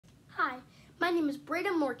My name is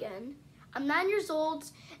Brayden Morgan. I'm 9 years old,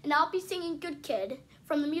 and I'll be singing Good Kid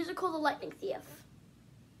from the musical The Lightning Thief.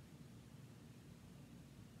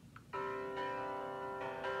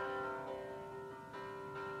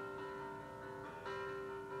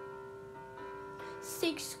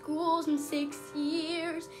 Six schools in 6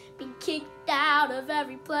 years, been kicked out of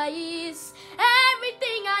every place.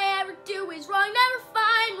 Everything I ever do is wrong, never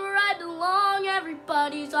find where I belong.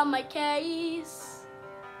 Everybody's on my case.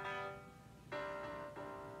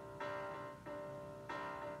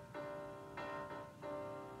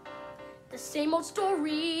 The same old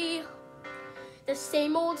story, the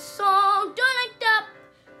same old song. Don't act up,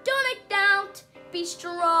 don't act down, be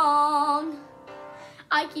strong.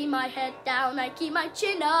 I keep my head down, I keep my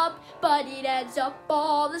chin up, but it ends up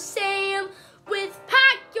all the same. With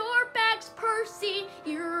pack your bags, Percy,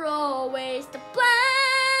 you're always to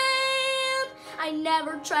blame. I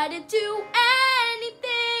never try to do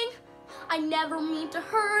anything, I never mean to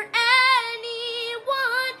hurt anyone.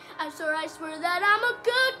 I swear that I'm a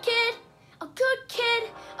good kid, a good kid,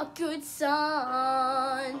 a good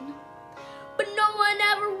son. But no one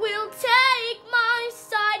ever will take my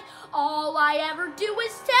side. All I ever do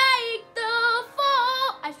is take the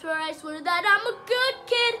fall. I swear that I'm a good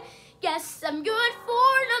kid. Yes, I'm good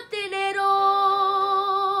for nothing at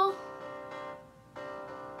all.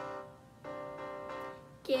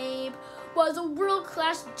 Gabe was a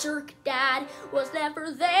world-class jerk. Dad was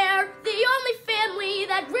never there. The only family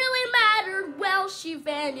that really mattered, well, she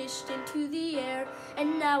vanished into the air.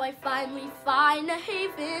 And now I finally find a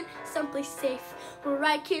haven, someplace safe where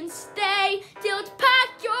I can stay. Till to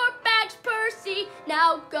pack your bags, Percy,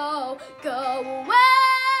 now go away.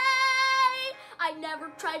 I never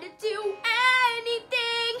try to do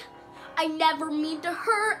anything, I never mean to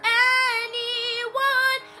hurt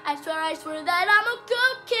anyone. I swear that I'm a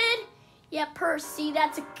good kid. Yeah, Percy,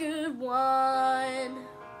 that's a good one.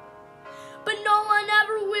 But no one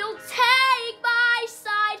ever will take my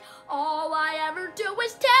side. All I ever do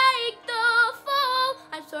is take the fall.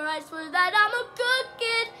 I swear that I'm a good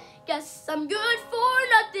kid. Yes, I'm good for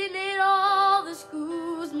nothing at all. The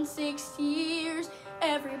schools in 6 years,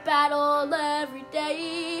 every battle, every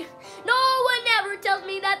day. No one ever tells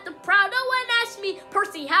me that they're proud. No one asks me,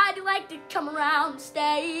 Percy, how'd you like to come around and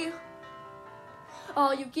stay?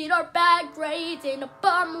 All you get are bad grades and a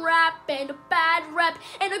bum rap and a bad rep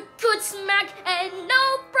and a good smack and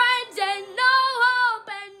no friends and no hope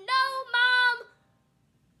and no mom.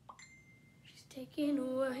 She's taken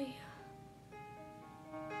away.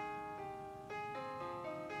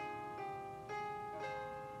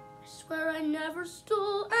 I swear I never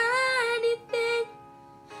stole anything.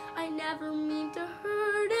 I never mean to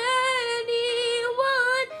hurt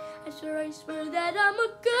anyone. I swear that I'm a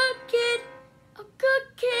good kid. A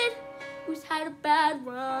good kid who's had a bad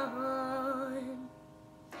run.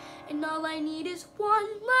 And all I need is one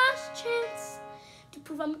last chance to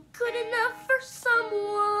prove I'm good enough for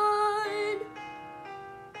someone.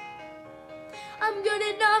 I'm good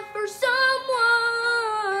enough for someone.